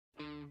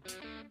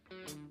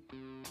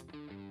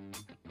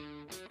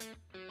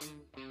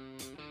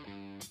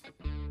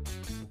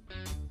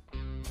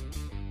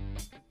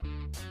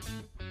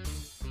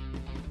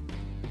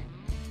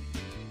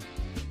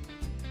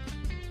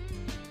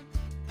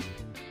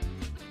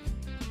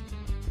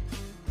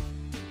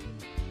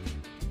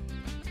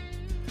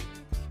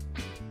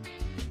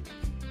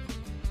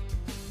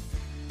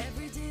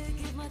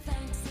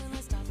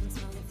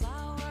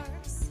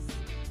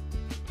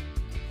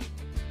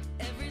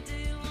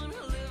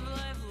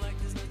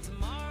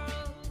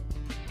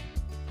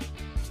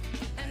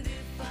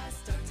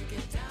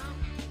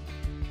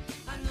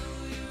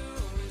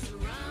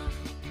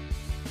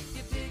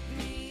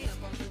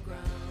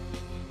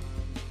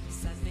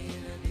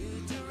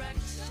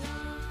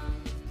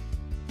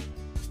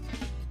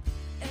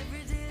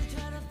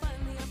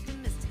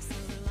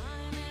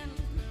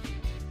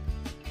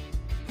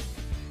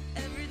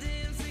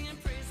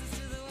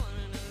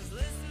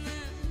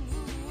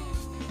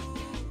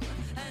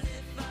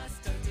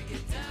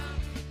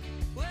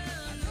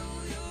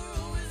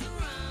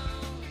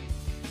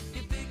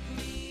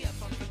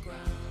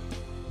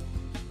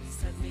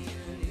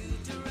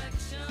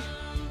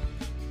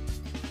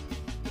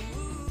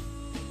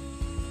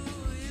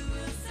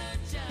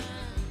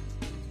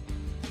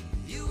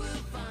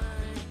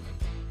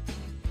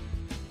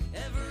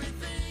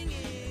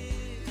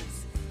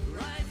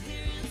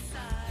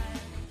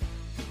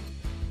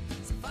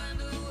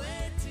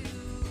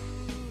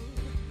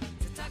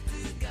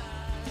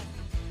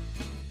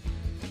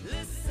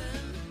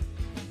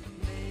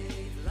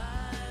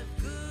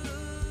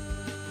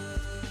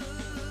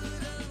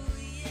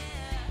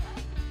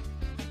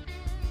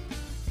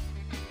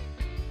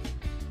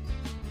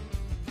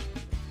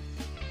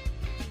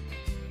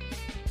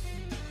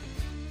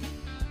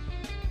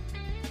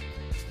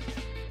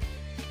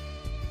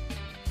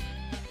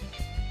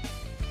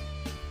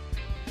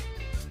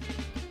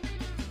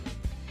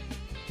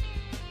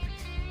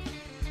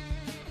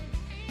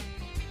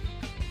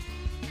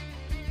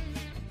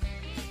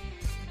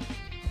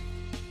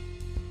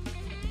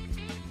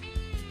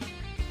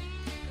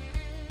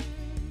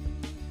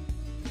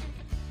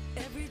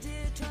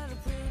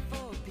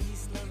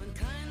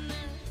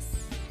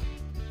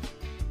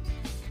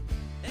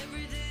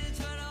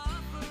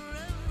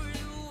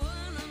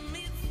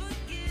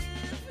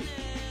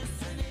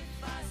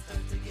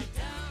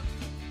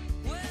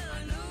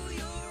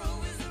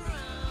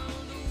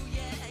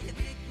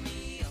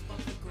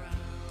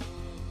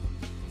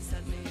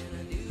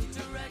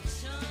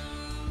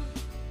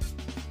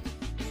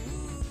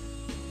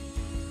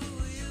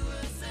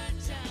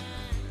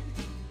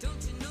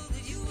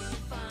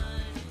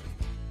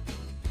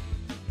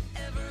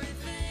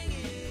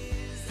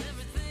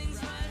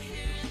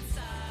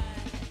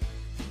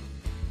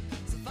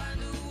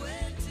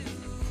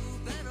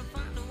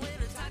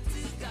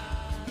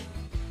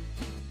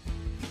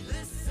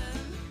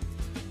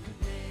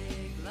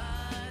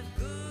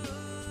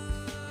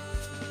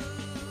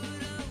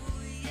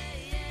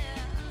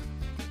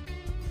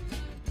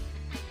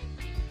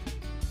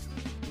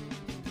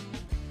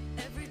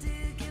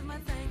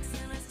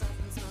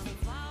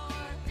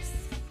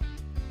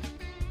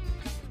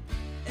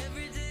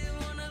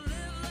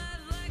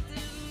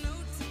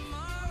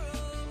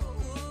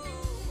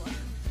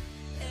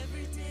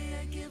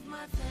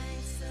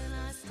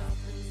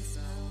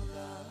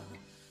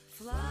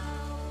flowers.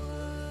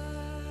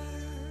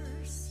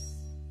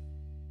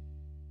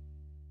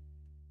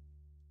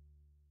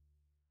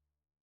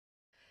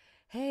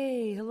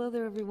 Hey, hello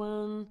there,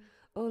 everyone.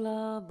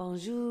 Hola,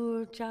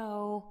 bonjour,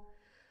 ciao.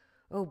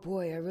 Oh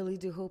boy, I really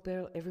do hope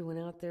everyone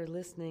out there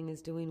listening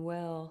is doing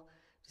well,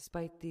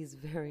 despite these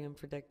very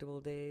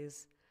unpredictable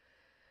days.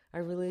 I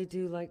really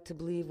do like to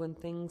believe when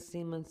things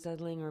seem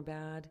unsettling or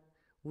bad,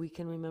 we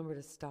can remember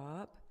to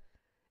stop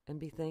and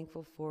be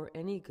thankful for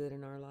any good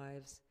in our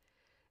lives.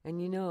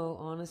 And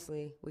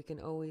honestly, we can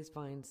always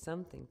find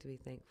something to be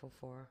thankful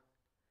for.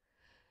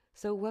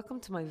 So, welcome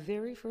to my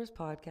very first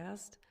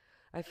podcast.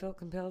 I felt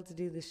compelled to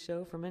do this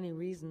show for many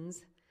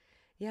reasons.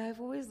 Yeah,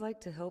 I've always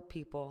liked to help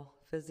people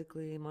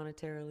physically,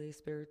 monetarily,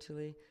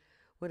 spiritually,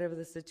 whatever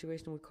the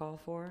situation would call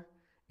for,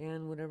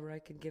 and whatever I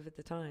could give at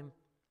the time.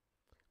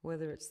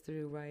 Whether it's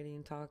through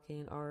writing,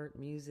 talking, art,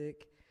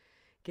 music,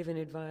 giving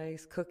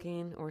advice,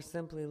 cooking, or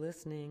simply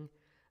listening,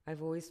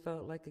 I've always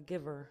felt like a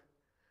giver.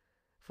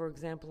 For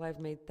example, I've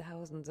made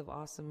thousands of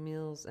awesome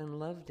meals and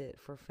loved it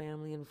for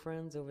family and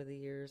friends over the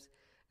years,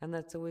 and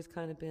that's always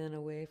kind of been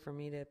a way for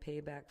me to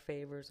pay back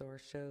favors or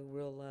show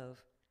real love.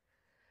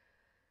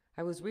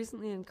 I was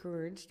recently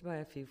encouraged by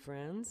a few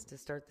friends to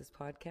start this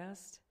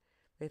podcast.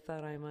 They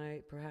thought I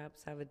might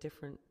perhaps have a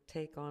different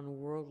take on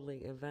worldly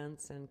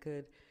events and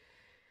could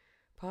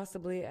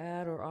possibly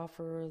add or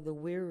offer the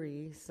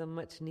weary some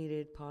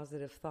much-needed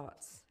positive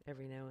thoughts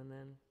every now and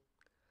then.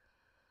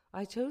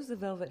 I chose the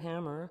Velvet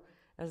Hammer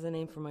as the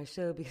name for my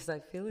show because I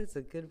feel it's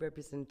a good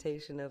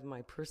representation of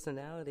my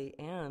personality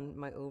and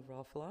my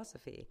overall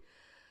philosophy.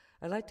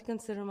 I like to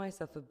consider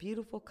myself a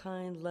beautiful,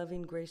 kind,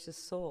 loving, gracious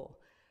soul.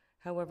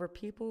 However,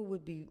 people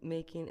would be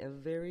making a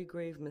very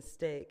grave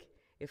mistake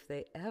if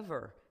they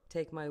ever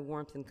take my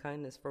warmth and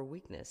kindness for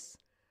weakness.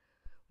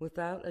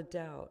 Without a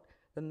doubt,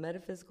 the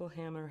metaphysical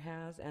hammer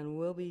has and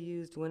will be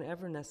used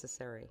whenever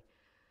necessary.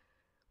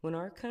 When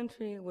our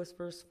country was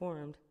first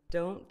formed,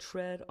 "Don't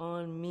tread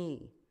on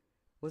me"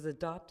 was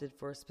adopted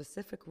for a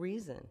specific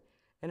reason,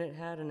 and it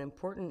had an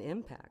important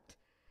impact.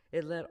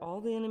 It let all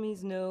the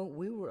enemies know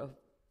we were a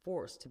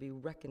force to be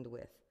reckoned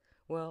with.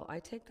 Well, I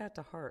take that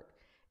to heart,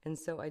 and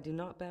so I do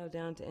not bow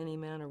down to any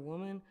man or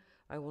woman.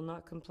 I will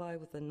not comply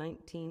with the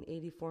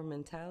 1984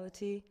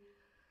 mentality.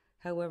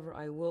 However,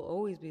 I will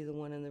always be the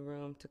one in the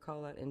room to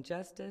call out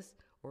injustice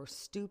or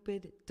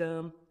stupid,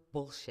 dumb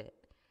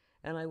bullshit.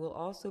 And I will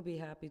also be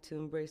happy to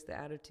embrace the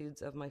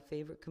attitudes of my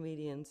favorite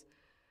comedians,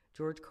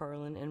 George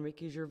Carlin and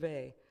Ricky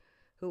Gervais,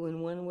 who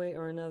in one way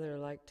or another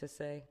like to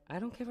say, "I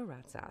don't give a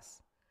rat's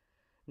ass."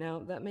 Now,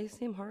 that may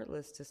seem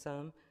heartless to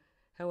some.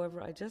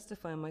 However, I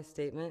justify my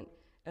statement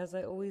as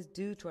I always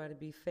do try to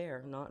be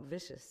fair, not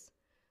vicious.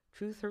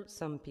 Truth hurts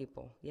some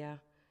people, yeah.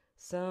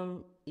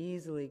 Some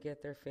easily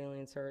get their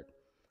feelings hurt.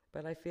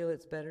 But I feel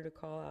it's better to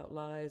call out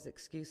lies,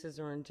 excuses,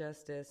 or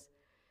injustice,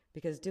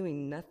 because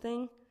doing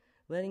nothing,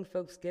 letting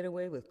folks get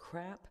away with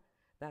crap,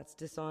 that's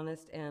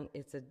dishonest and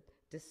it's a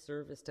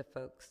disservice to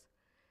folks.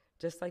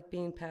 Just like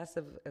being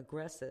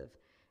passive-aggressive.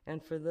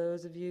 And for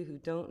those of you who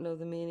don't know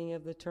the meaning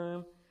of the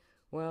term,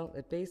 well,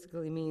 it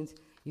basically means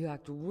you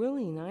act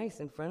really nice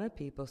in front of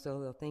people so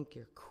they'll think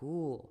you're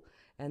cool,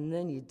 and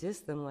then you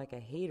diss them like a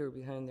hater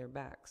behind their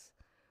backs.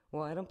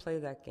 Well, I don't play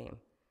that game.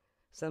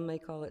 Some may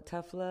call it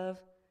tough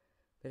love,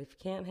 but if you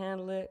can't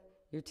handle it,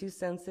 you're too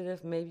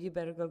sensitive, maybe you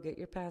better go get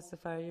your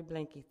pacifier, your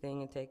blankie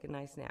thing, and take a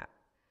nice nap.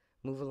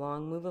 Move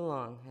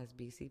along, as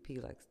BCP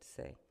likes to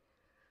say.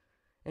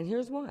 And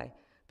here's why.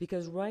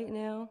 Because right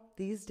now,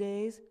 these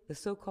days, the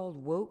so-called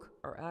woke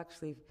are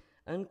actually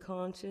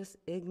unconscious,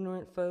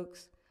 ignorant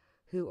folks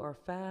who are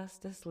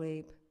fast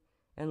asleep.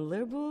 And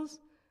liberals,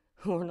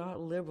 who are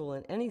not liberal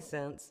in any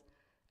sense,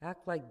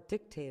 act like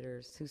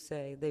dictators who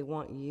say they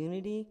want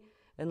unity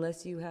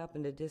unless you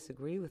happen to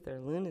disagree with their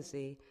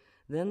lunacy.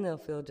 Then they'll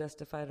feel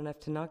justified enough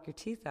to knock your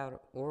teeth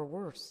out, or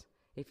worse,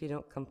 if you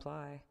don't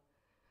comply.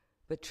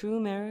 But true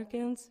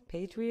Americans,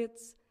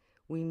 patriots,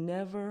 we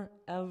never,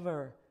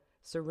 ever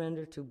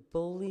surrender to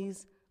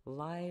bullies,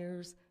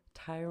 liars,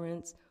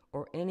 tyrants,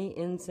 or any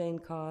insane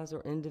cause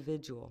or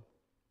individual.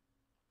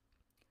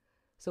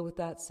 So with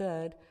that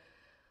said,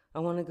 I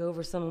want to go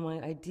over some of my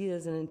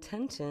ideas and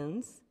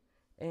intentions,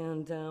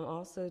 and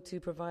also to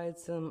provide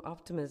some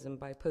optimism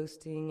by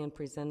posting and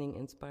presenting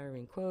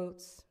inspiring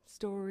quotes,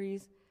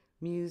 stories,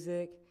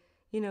 music,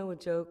 a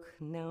joke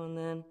now and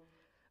then,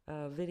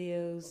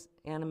 videos,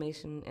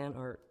 animation, and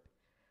art.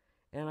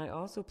 And I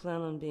also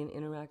plan on being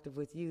interactive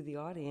with you, the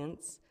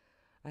audience.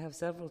 I have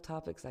several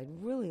topics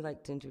I'd really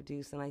like to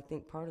introduce, and I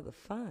think part of the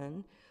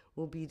fun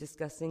will be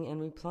discussing and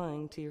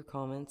replying to your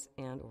comments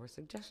and or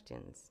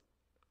suggestions.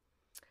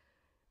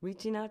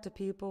 Reaching out to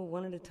people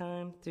one at a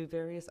time through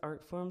various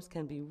art forms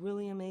can be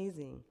really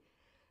amazing.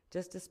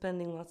 Just as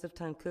spending lots of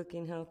time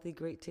cooking healthy,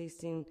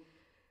 great-tasting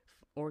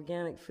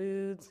organic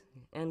foods,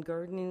 and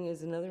gardening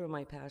is another of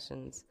my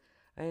passions.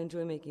 I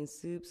enjoy making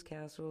soups,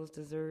 casseroles,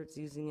 desserts,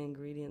 using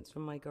ingredients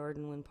from my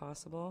garden when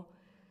possible.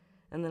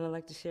 And then I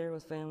like to share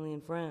with family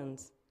and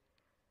friends.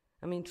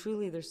 I mean,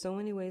 truly, there's so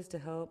many ways to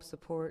help,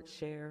 support,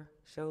 share,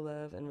 show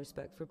love, and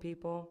respect for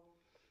people.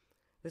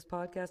 This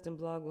podcast and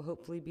blog will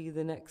hopefully be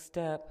the next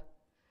step,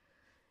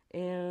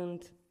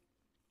 and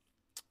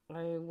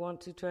I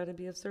want to try to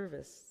be of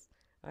service.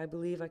 I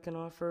believe I can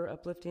offer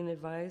uplifting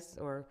advice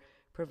or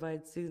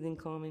provide soothing,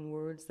 calming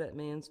words that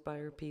may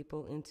inspire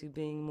people into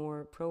being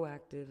more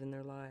proactive in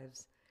their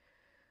lives.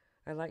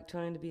 I like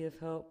trying to be of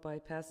help by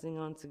passing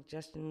on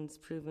suggestions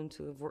proven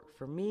to have worked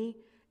for me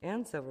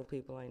and several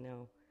people I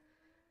know.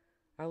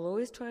 I'll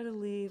always try to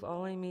leave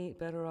all I meet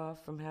better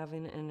off from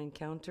having an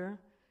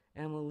encounter,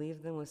 and will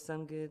leave them with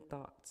some good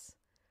thoughts.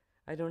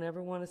 I don't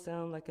ever want to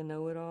sound like a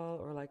know-it-all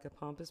or like a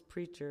pompous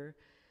preacher,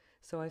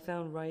 so I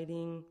found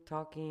writing,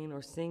 talking,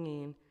 or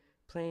singing,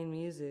 playing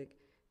music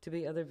to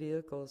be other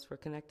vehicles for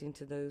connecting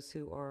to those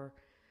who are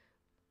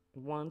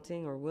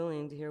wanting or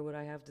willing to hear what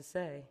I have to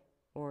say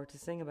or to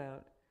sing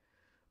about,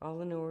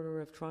 all in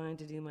order of trying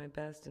to do my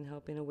best in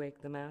helping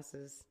awake the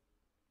masses.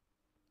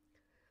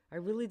 I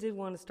really did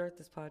want to start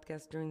this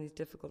podcast during these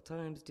difficult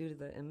times due to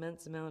the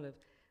immense amount of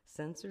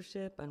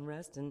censorship,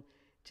 unrest, and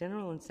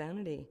general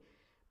insanity.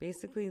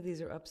 Basically, these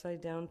are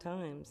upside-down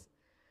times.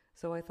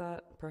 So I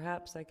thought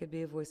perhaps I could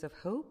be a voice of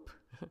hope,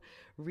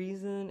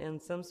 reason,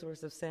 and some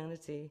source of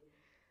sanity.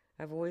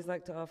 I've always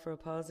liked to offer a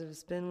positive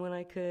spin when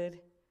I could.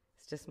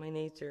 It's just my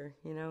nature,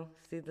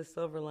 see the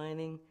silver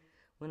lining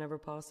whenever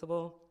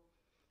possible.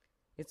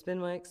 It's been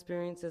my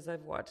experience as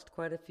I've watched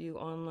quite a few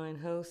online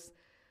hosts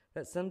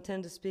that some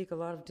tend to speak a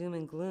lot of doom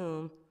and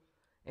gloom,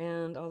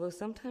 and although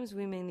sometimes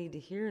we may need to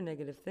hear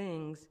negative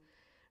things,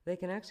 they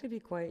can actually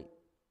be quite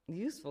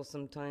useful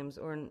sometimes,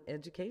 or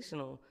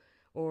educational,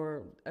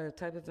 or a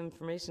type of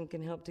information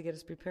can help to get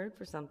us prepared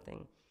for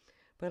something.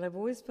 But I've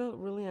always felt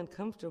really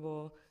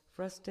uncomfortable,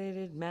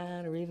 frustrated,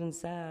 mad, or even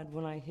sad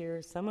when I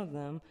hear some of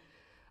them.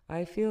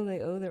 I feel they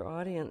owe their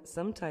audience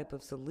some type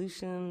of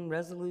solution,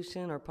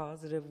 resolution, or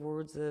positive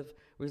words of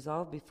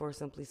resolve before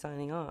simply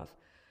signing off.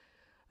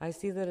 I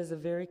see that as a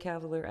very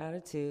cavalier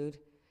attitude,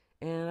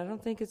 and I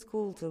don't think it's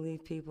cool to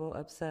leave people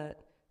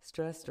upset,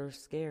 stressed, or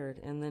scared,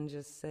 and then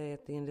just say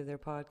at the end of their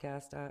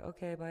podcast,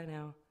 okay, bye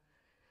now.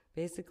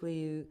 Basically,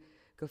 you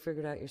go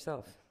figure it out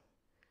yourself.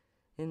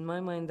 In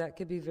my mind, that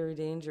could be very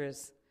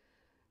dangerous.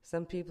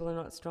 Some people are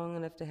not strong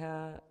enough to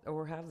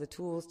have the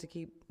tools to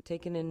keep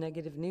taking in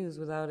negative news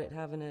without it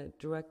having a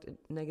direct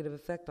negative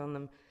effect on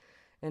them,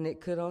 and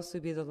it could also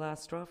be the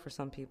last straw for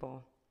some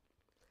people.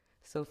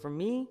 So for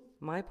me,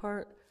 my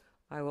part,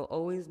 I will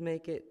always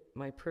make it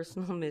my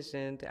personal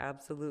mission to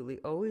absolutely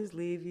always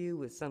leave you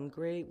with some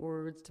great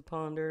words to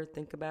ponder,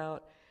 think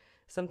about,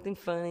 something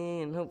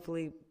funny, and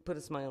hopefully put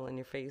a smile on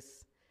your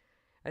face.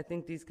 I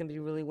think these can be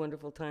really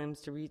wonderful times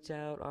to reach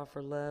out,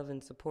 offer love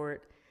and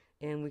support,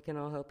 and we can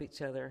all help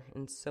each other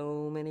in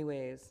so many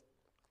ways.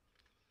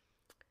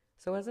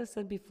 So as I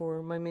said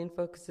before, my main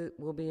focus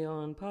will be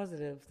on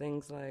positive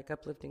things like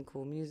uplifting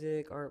cool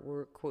music,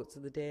 artwork, quotes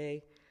of the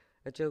day,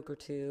 a joke or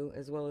two,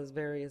 as well as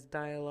various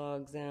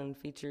dialogues and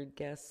featured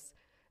guests,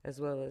 as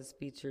well as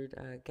featured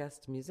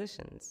guest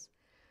musicians.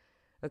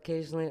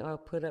 Occasionally, I'll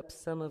put up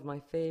some of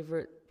my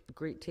favorite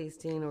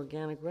great-tasting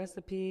organic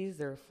recipes.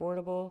 They're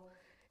affordable,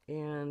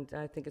 and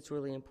I think it's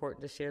really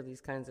important to share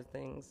these kinds of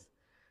things.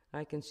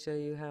 I can show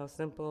you how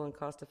simple and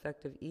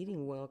cost-effective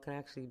eating well can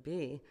actually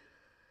be.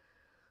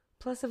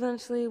 Plus,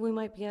 eventually, we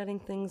might be adding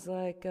things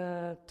like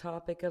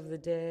topic of the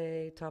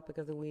day, topic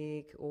of the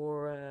week,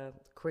 or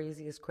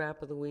craziest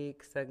crap of the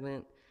week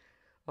segment.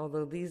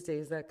 Although these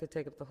days that could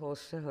take up the whole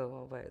show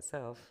all by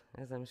itself,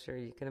 as I'm sure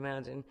you can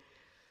imagine.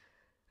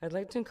 I'd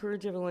like to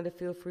encourage everyone to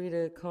feel free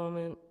to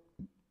comment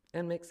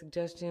and make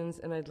suggestions,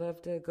 and I'd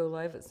love to go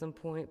live at some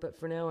point, but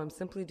for now I'm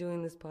simply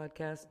doing this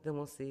podcast, then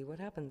we'll see what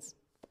happens.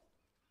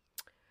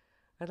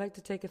 I'd like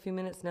to take a few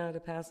minutes now to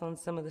pass on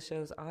some of the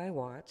shows I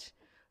watch.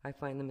 I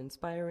find them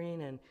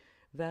inspiring and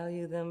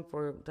value them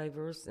for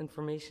diverse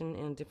information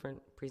and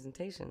different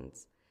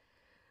presentations.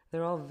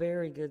 They're all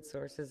very good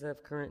sources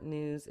of current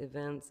news,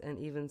 events, and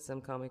even some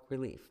comic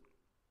relief.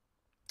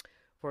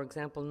 For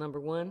example, number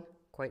one,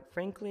 quite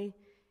frankly,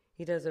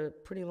 he does a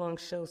pretty long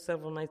show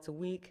several nights a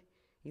week.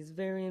 He's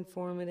very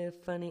informative,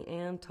 funny,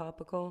 and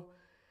topical.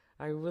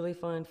 I really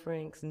find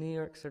Frank's New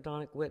York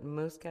sardonic wit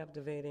most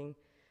captivating.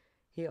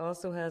 He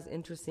also has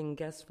interesting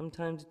guests from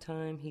time to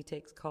time. He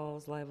takes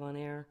calls live on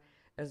air,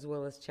 as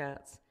well as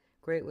chats.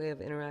 Great way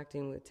of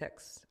interacting with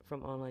texts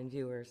from online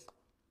viewers.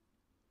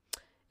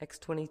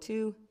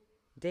 X22,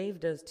 Dave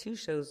does 2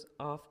 shows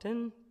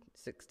often,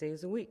 6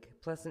 days a week,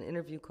 plus an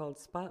interview called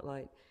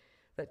Spotlight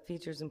that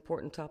features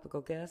important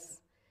topical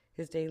guests.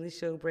 His daily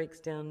show breaks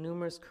down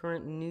numerous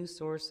current news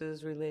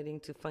sources relating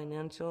to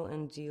financial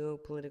and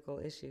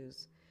geopolitical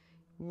issues.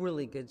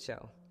 Really good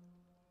show.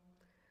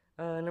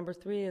 Number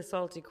 3 is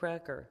Salty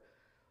Cracker.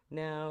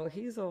 Now,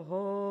 he's a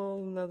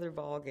whole nother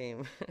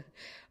ballgame.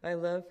 I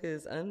love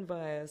his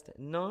unbiased,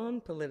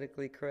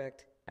 non-politically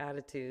correct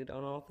attitude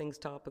on all things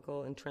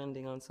topical and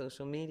trending on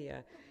social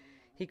media.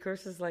 He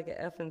curses like a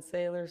effing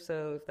sailor,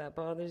 so if that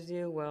bothers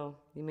you, well,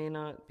 he may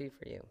not be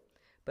for you.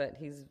 But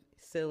he's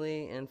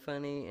silly and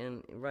funny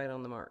and right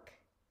on the mark.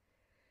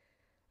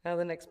 Now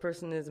the next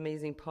person is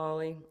Amazing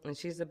Polly, and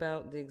she's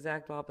about the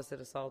exact opposite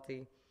of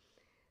Salty.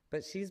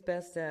 But she's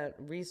best at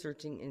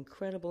researching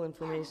incredible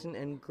information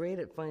and great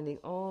at finding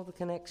all the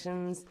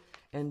connections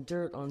and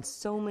dirt on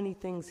so many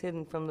things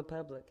hidden from the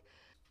public.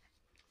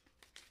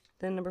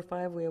 Then number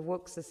 5, we have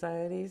Woke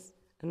Societies,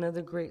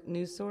 another great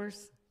news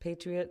source,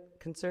 patriot,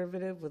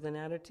 conservative with an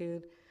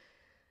attitude,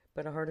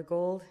 but a heart of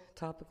gold,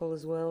 topical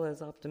as well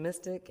as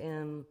optimistic.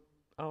 And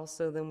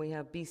also then we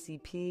have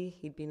BCP,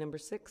 he'd be number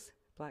 6,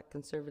 Black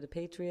Conservative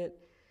Patriot,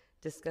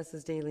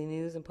 discusses daily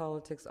news and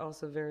politics,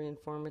 also very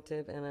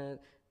informative and a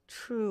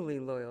truly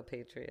loyal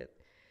patriot.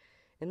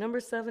 And number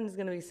 7 is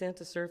going to be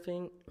Santa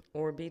Surfing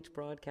or Beach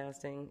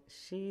Broadcasting.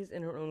 She's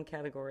in her own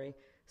category,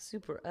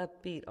 super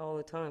upbeat all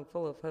the time,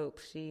 full of hope.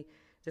 She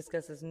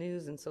discusses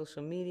news and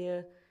social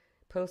media,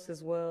 posts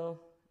as well,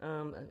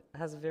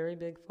 has a very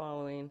big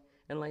following,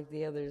 and like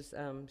the others,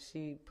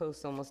 she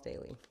posts almost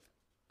daily.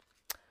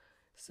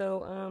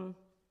 So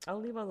I'll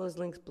leave all those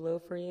links below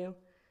for you,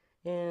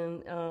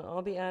 and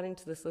I'll be adding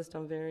to this list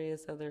on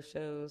various other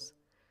shows.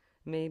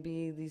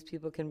 Maybe these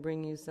people can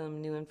bring you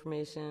some new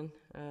information.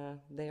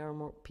 They are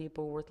more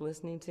people worth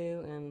listening to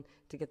and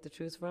to get the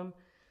truth from.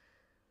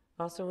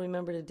 Also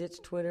remember to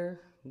ditch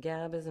Twitter.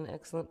 Gab is an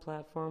excellent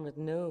platform with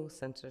no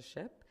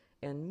censorship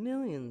and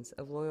millions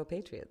of loyal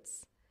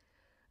patriots.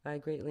 I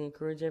greatly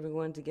encourage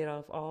everyone to get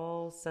off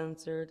all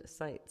censored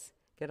sites.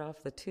 Get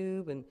off the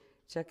tube and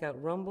check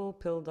out Rumble,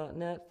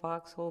 Pill.net,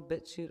 Foxhole,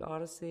 BitChute,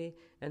 Odyssey,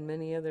 and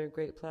many other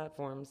great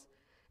platforms.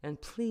 And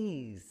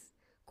please,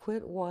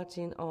 quit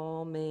watching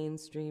all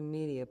mainstream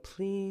media,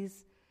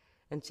 please.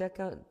 And check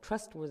out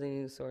trustworthy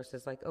news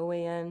sources like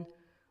OAN,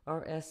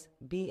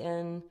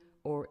 RSBN,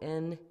 or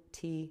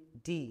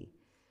NTD.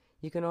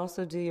 You can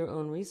also do your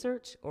own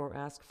research or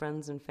ask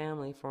friends and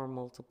family for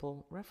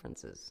multiple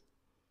references.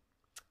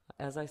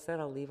 As I said,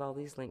 I'll leave all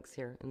these links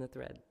here in the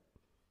thread.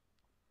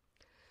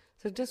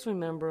 So just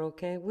remember,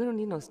 okay, we don't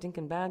need no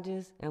stinking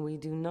badges, and we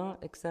do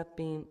not accept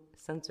being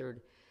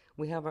censored.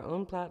 We have our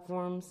own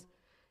platforms,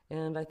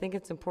 and I think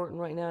it's important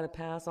right now to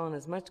pass on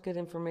as much good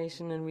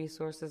information and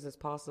resources as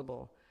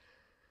possible.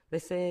 They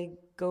say,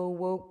 go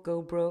woke,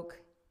 go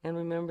broke. And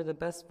remember, the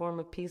best form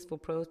of peaceful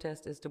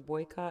protest is to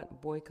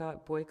boycott,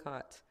 boycott,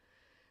 boycott.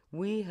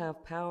 We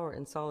have power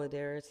in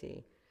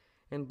solidarity.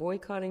 And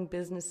boycotting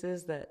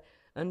businesses that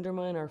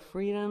undermine our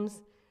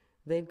freedoms,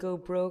 they'd go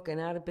broke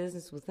and out of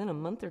business within a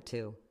month or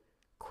two.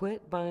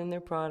 Quit buying their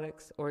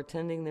products or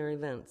attending their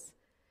events.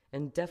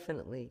 And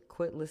definitely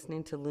quit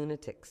listening to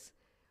lunatics.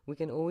 We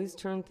can always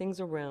turn things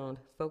around.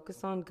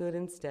 Focus on good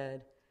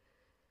instead.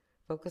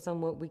 Focus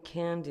on what we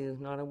can do,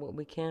 not on what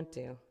we can't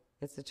do.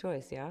 It's a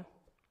choice, yeah?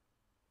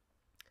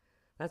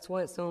 That's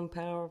why it's so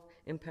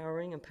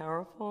empowering and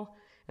powerful,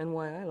 and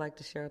why I like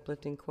to share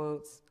uplifting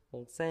quotes,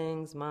 old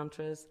sayings,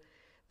 mantras,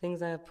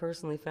 things I have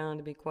personally found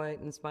to be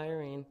quite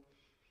inspiring.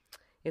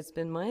 It's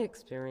been my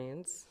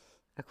experience,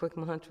 a quick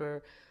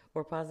mantra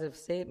or positive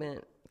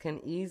statement can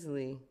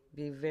easily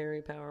be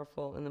very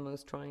powerful in the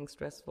most trying,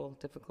 stressful,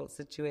 difficult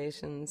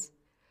situations.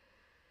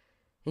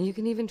 And you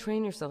can even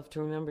train yourself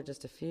to remember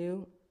just a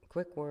few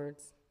quick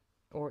words,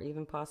 or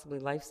even possibly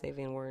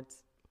life-saving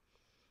words.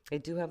 They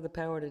do have the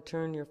power to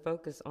turn your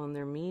focus on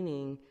their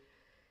meaning,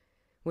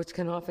 which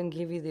can often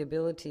give you the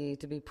ability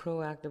to be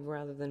proactive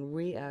rather than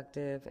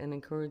reactive and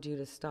encourage you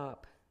to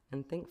stop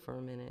and think for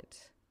a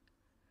minute.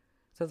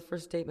 So the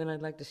first statement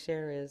I'd like to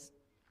share is,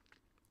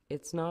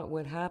 it's not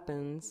what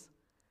happens,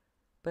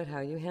 but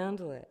how you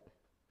handle it.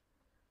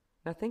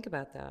 Now think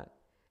about that.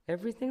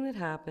 Everything that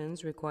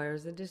happens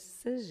requires a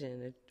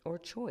decision or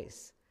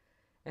choice,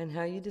 and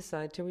how you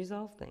decide to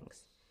resolve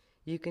things.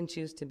 You can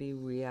choose to be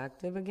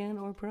reactive again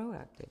or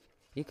proactive.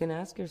 You can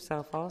ask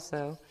yourself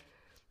also,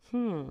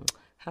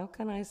 how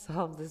can I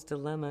solve this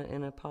dilemma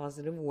in a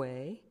positive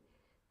way?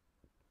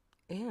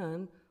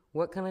 And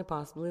what can I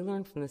possibly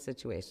learn from the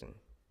situation?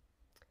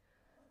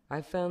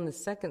 I found the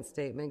second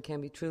statement can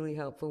be truly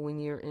helpful when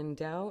you're in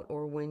doubt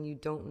or when you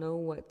don't know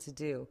what to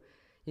do.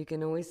 You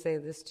can always say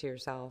this to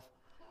yourself,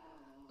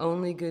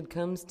 only good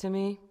comes to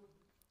me,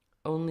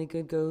 only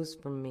good goes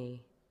from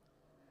me.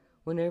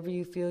 Whenever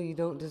you feel you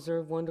don't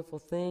deserve wonderful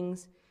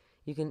things,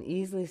 you can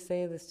easily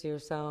say this to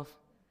yourself.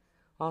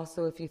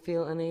 Also, if you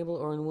feel unable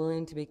or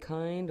unwilling to be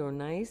kind or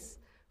nice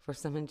for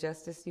some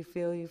injustice you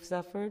feel you've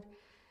suffered,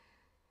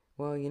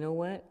 well, you know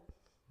what?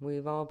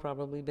 We've all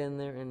probably been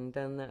there and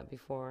done that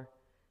before.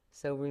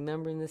 So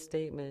remembering this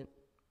statement,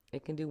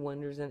 it can do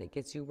wonders, and it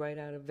gets you right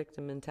out of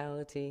victim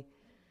mentality.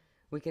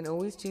 We can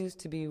always choose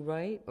to be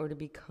right or to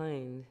be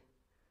kind.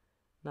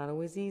 Not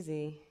always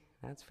easy,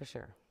 that's for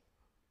sure.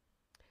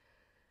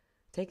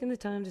 Taking the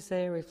time to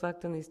say or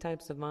reflect on these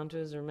types of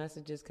mantras or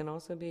messages can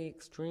also be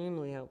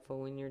extremely helpful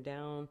when you're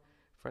down,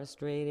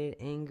 frustrated,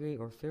 angry,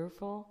 or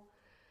fearful.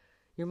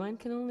 Your mind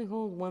can only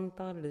hold one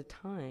thought at a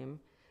time,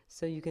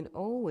 so you can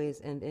always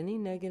end any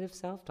negative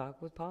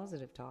self-talk with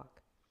positive talk.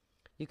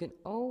 You can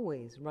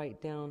always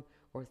write down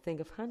or think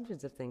of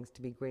hundreds of things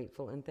to be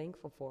grateful and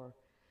thankful for.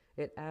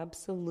 It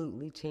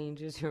absolutely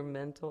changes your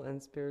mental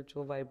and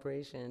spiritual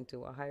vibration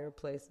to a higher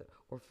place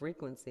or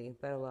frequency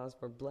that allows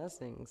for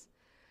blessings.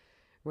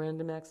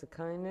 Random acts of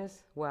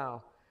kindness,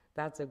 wow,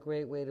 That's a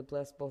great way to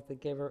bless both the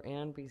giver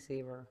and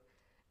receiver.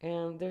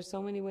 And there's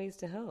so many ways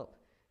to help.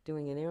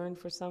 Doing an errand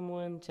for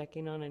someone,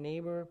 checking on a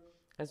neighbor,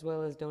 as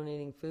well as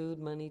donating food,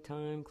 money,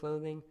 time,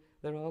 clothing.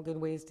 They're all good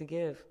ways to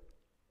give.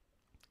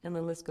 And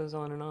the list goes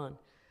on and on.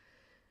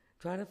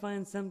 Try to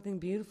find something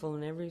beautiful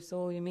in every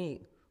soul you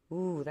meet.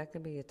 Ooh, that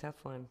could be a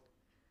tough one.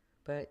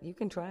 But you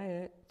can try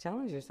it.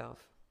 Challenge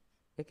yourself.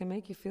 It can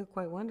make you feel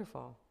quite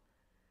wonderful.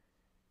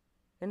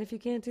 And if you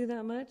can't do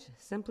that much,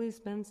 simply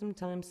spend some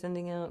time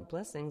sending out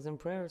blessings and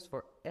prayers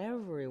for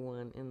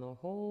everyone in the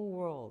whole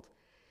world,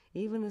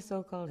 even the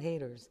so-called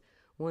haters,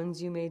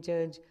 ones you may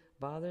judge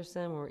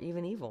bothersome or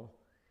even evil.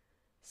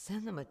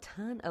 Send them a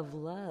ton of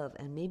love,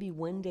 and maybe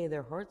one day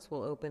their hearts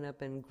will open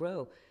up and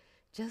grow,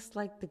 just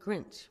like the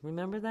Grinch.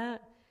 Remember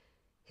that?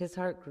 His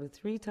heart grew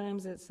 3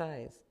 times its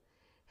size.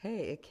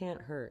 Hey, it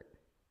can't hurt.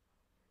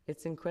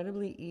 It's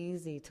incredibly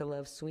easy to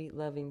love sweet,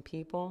 loving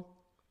people.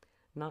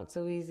 Not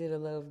so easy to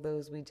love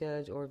those we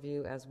judge or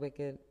view as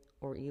wicked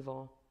or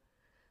evil.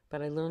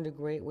 But I learned a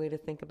great way to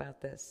think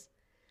about this.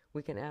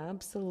 We can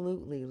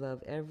absolutely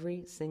love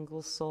every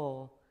single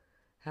soul.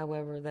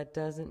 However, that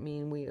doesn't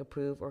mean we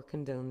approve or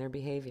condone their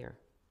behavior.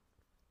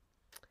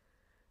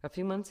 A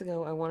few months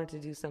ago, I wanted to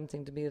do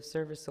something to be of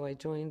service, so I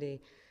joined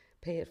a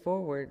Pay It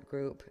Forward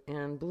group.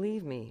 And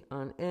believe me,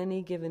 on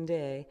any given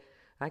day,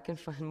 I can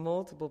find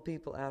multiple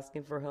people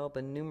asking for help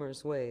in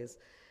numerous ways.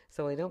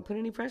 So I don't put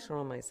any pressure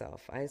on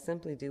myself. I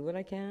simply do what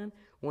I can,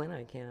 when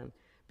I can,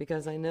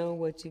 because I know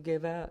what you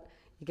give out,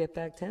 you get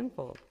back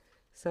tenfold.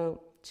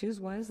 So choose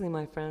wisely,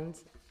 my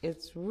friends.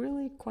 It's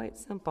really quite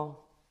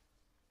simple.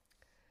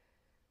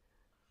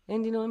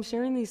 And I'm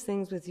sharing these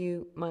things with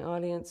you, my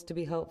audience, to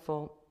be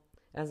helpful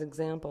as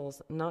examples,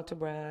 not to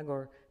brag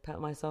or pat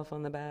myself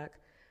on the back.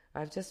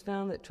 I've just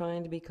found that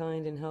trying to be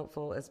kind and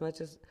helpful as much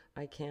as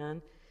I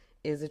can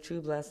is a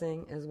true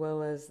blessing, as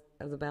well as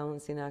the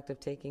balancing act of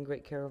taking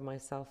great care of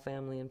myself,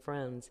 family, and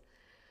friends.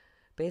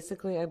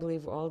 Basically, I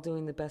believe we're all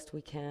doing the best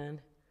we can.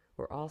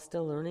 We're all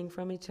still learning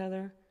from each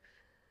other.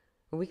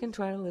 And we can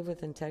try to live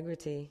with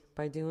integrity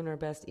by doing our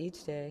best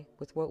each day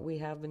with what we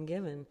have been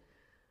given.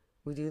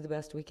 We do the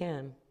best we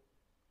can.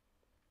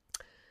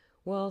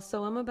 Well,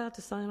 so I'm about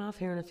to sign off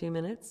here in a few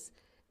minutes,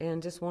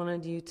 and just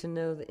wanted you to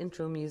know the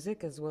intro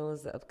music as well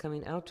as the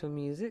upcoming outro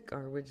music,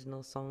 our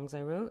original songs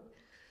I wrote.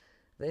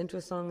 The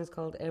intro song is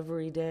called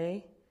Every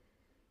Day.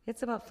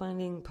 It's about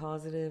finding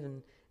positive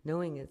and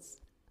knowing it's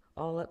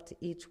all up to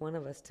each one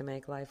of us to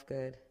make life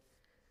good.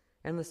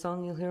 And the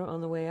song you'll hear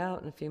on the way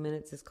out in a few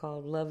minutes is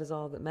called Love Is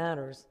All That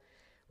Matters,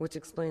 which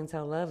explains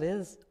how love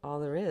is all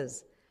there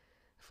is.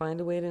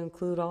 Find a way to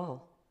include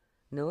all.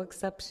 No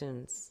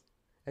exceptions.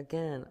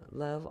 Again,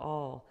 love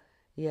all,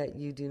 yet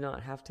you do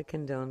not have to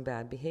condone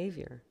bad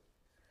behavior.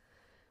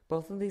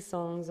 Both of these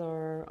songs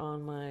are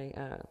on my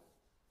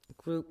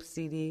group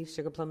CD,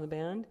 Sugar Plum the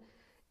Band,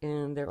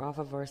 and they're off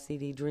of our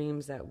CD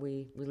Dreams that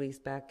we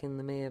released back in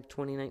the May of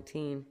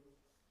 2019.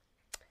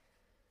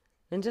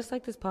 And just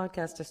like this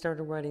podcast, I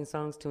started writing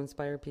songs to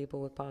inspire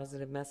people with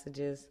positive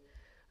messages.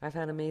 I've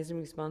had amazing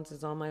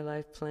responses all my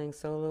life playing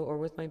solo or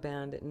with my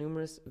band at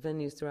numerous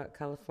venues throughout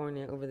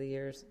California over the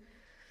years.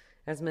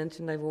 As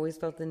mentioned, I've always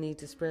felt the need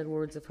to spread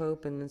words of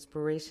hope and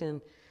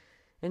inspiration,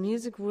 and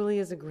music really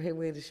is a great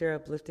way to share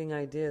uplifting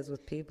ideas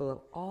with people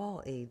of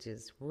all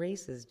ages,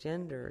 races,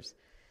 genders,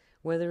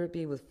 whether it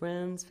be with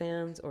friends,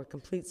 fans, or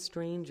complete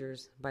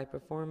strangers. By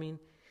performing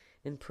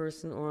in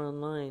person or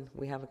online,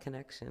 we have a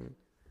connection.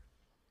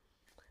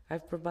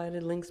 I've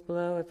provided links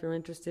below if you're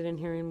interested in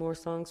hearing more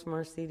songs from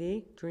our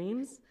CD,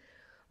 Dreams.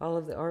 All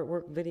of the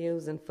artwork,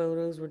 videos, and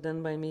photos were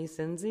done by me,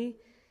 Cynzi.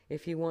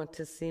 If you want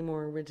to see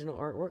more original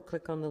artwork,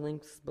 click on the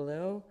links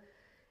below.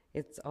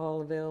 It's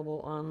all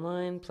available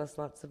online, plus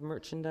lots of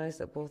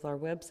merchandise at both our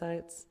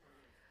websites.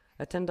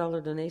 A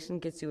 $10 donation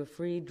gets you a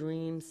free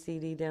Dreams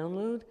CD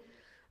download.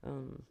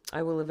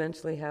 I will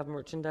eventually have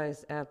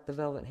merchandise at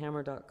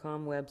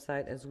thevelvethammer.com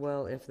website as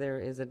well if there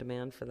is a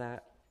demand for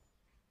that.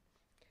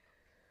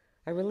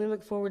 I really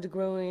look forward to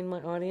growing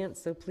my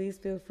audience, so please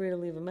feel free to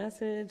leave a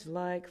message,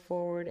 like,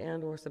 forward,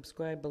 and or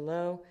subscribe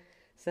below.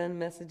 Send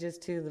messages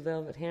to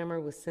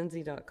thevelvethammer with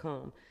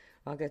Cynzi.com.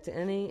 I'll get to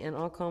any and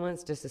all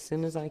comments just as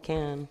soon as I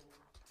can.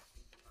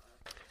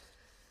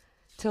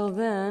 Till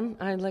then,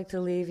 I'd like to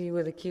leave you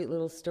with a cute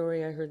little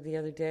story I heard the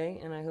other day,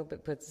 and I hope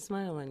it puts a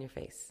smile on your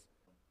face.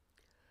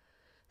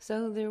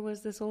 So there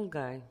was this old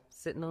guy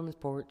sitting on his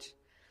porch,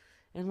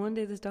 and one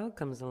day this dog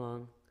comes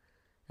along.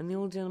 And the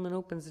old gentleman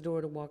opens the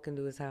door to walk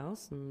into his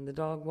house, and the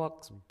dog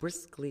walks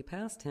briskly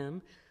past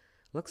him,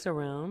 looks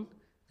around,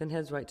 then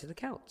heads right to the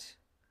couch.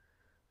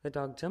 The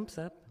dog jumps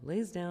up,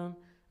 lays down,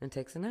 and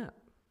takes a nap.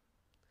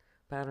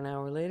 About an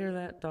hour later,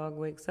 that dog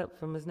wakes up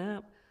from his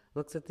nap,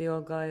 looks at the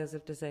old guy as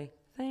if to say,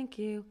 "Thank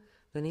you,"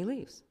 then he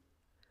leaves.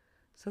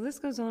 So this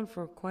goes on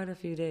for quite a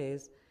few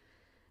days,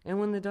 and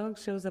when the dog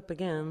shows up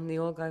again, the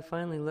old guy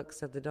finally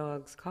looks at the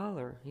dog's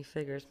collar. He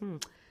figures,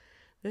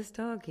 this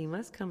dog, he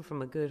must come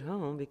from a good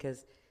home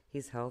because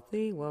he's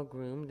healthy,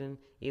 well-groomed, and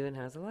even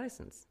has a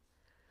license.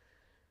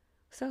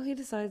 So he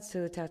decides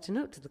to attach a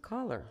note to the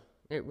collar.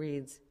 It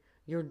reads,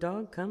 Your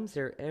dog comes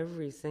here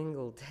every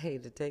single day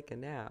to take a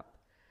nap.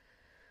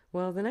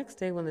 Well, the next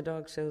day when the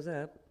dog shows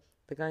up,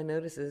 the guy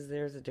notices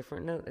there's a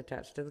different note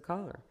attached to the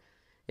collar.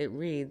 It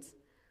reads,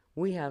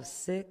 "We have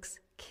 6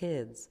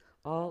 kids,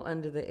 all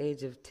under the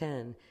age of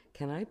 10.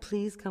 Can I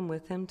please come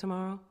with him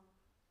tomorrow?"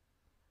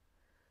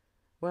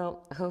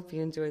 Well, I hope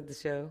you enjoyed the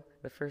show,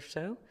 the first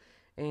show,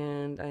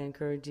 and I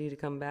encourage you to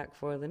come back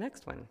for the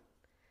next one.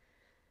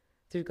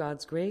 Through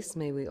God's grace,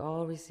 may we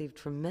all receive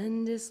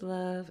tremendous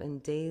love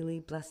and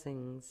daily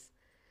blessings.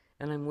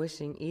 And I'm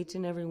wishing each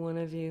and every one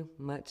of you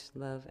much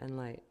love and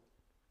light.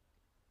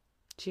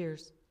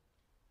 Cheers.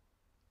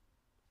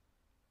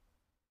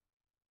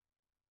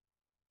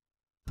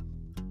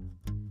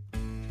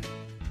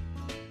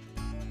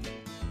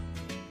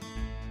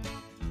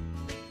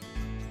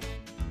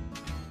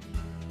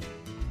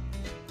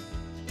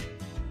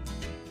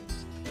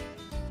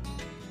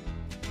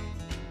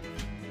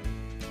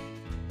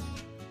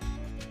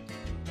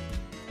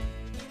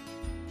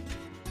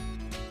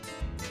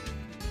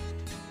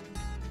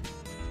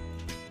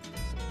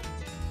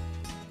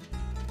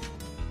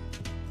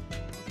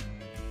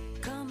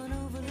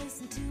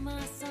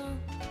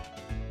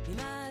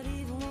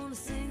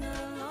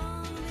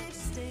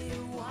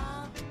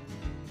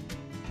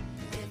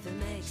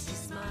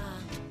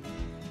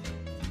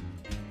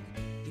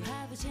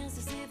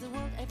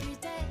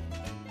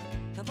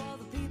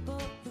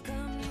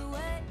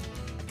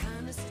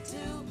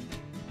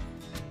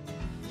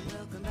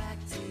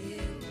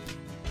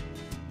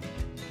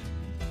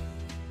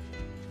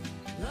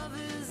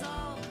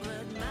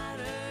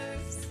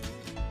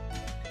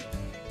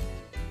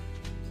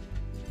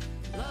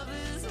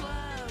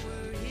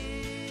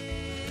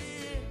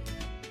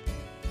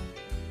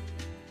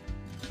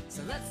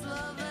 Let's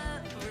love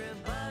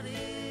everybody,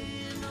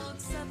 no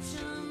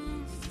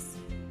exceptions,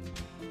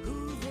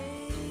 who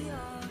they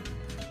are.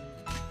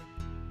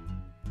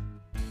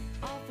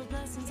 Offer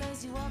blessings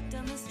as you walk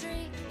down the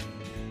street.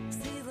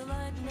 See the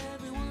light in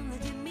everyone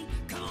that you meet.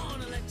 Come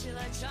on and let your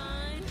light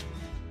shine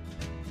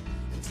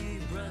into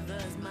your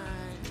brother's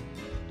mind.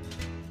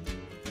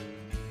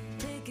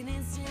 Take an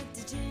instant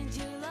to change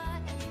your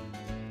life.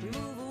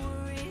 Remove a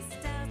worry,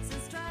 doubts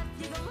and strife.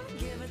 You're gonna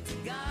give it to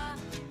God,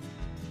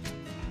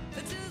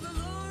 to the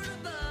Lord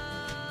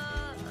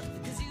above,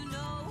 'cause you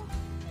know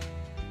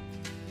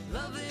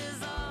love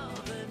is all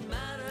that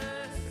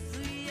matters,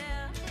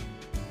 yeah.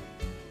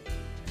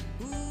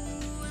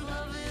 Ooh, and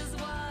love is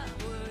why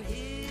we're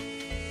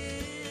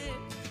here.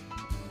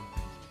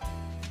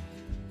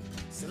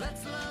 So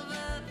let's love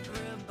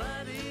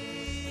everybody.